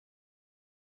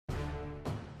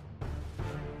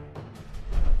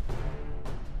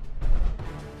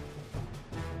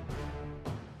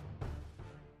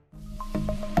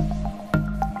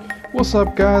What's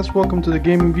up guys, welcome to the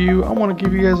Gaming VUE. I want to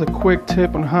give you guys a quick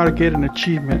tip on how to get an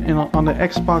achievement on the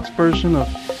Xbox version of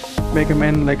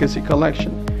MegaMan Legacy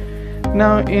Collection.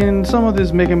 Now in some of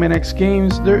these Mega Man X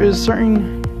games, there is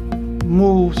certain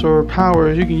moves or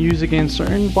powers you can use against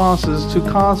certain bosses to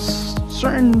cause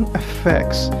certain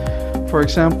effects. For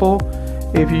example,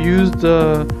 if you use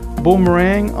the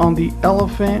boomerang on the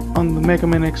elephant on the Mega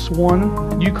Man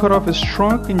X1, you cut off his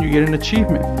trunk and you get an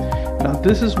achievement. Now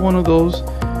this is one of those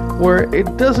where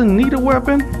it doesn't need a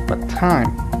weapon but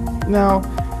time. Now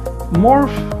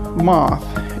Morph Moth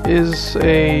is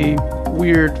a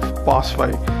weird boss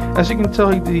fight. As you can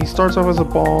tell, he starts off as a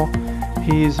ball,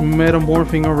 he's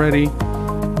metamorphing already,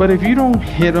 but if you don't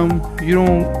hit him, you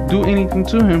don't do anything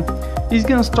to him, he's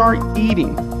gonna start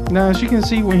eating. Now as you can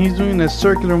see, when he's doing a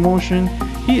circular motion,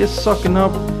 he is sucking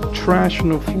up trash from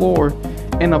the floor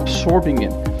and absorbing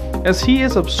it. As he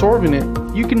is absorbing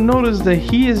it, you can notice that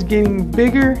he is getting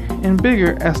bigger and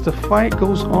bigger as the fight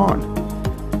goes on.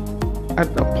 At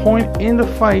a point in the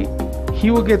fight,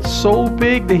 he will get so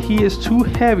big that he is too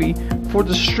heavy for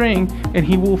the string and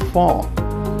he will fall.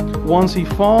 Once he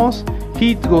falls,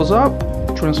 he goes up,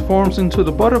 transforms into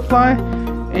the butterfly,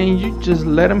 and you just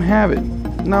let him have it.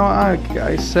 Now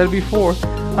I said before,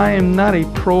 I am not a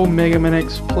pro Mega Man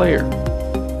X player.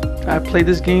 I played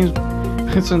this game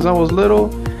since I was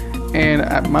little, and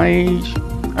at my age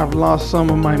I've lost some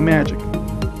of my magic,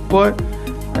 but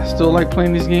I still like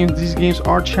playing these games. These games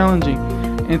are challenging,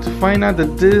 and to find out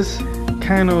that this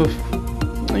kind of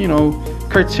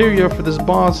criteria for this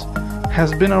boss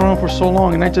has been around for so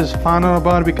long, and I just found out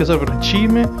about it because of an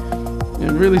achievement,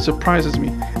 it really surprises me.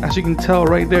 As you can tell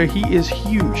right there, he is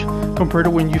huge compared to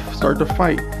when you start the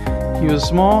fight. He was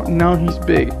small, now he's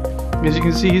big. As you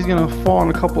can see, he's gonna fall in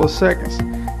a couple of seconds.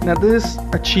 Now this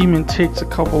achievement takes a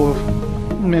couple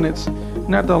of minutes,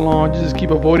 not that long. Just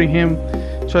keep avoiding him,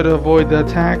 try to avoid the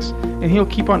attacks, and he'll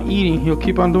keep on eating, he'll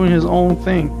keep on doing his own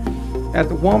thing.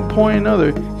 At one point or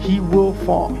another, he will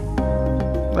fall.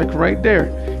 Like right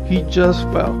there, he just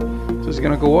fell. So he's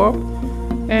gonna go up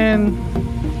and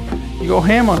you go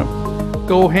ham on him.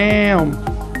 Go ham.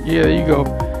 Yeah, there you go.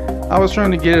 I was trying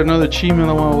to get another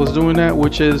achievement while I was doing that,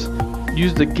 which is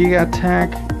use the Giga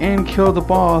attack and kill the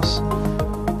boss,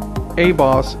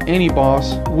 any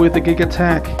boss with the Giga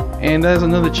attack, and that's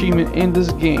another achievement in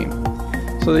this game.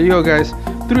 So there you go guys,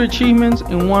 3 achievements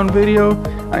in one video.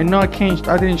 I know I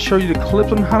didn't show you the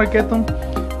clips on how to get them,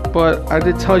 but I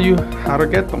did tell you how to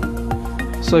get them.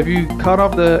 So if you cut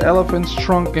off the elephant's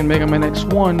trunk in Mega Man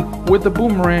X1 with the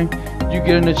boomerang, you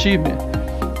get an achievement.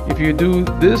 If you do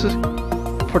this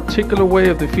particular way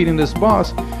of defeating this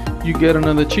boss, you get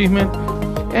another achievement.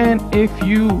 And if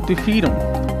you defeat him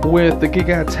with the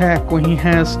Giga attack when he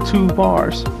has 2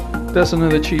 bars, that's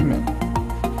another achievement.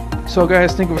 So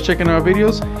guys, thank you for checking out our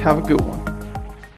videos. Have a good one.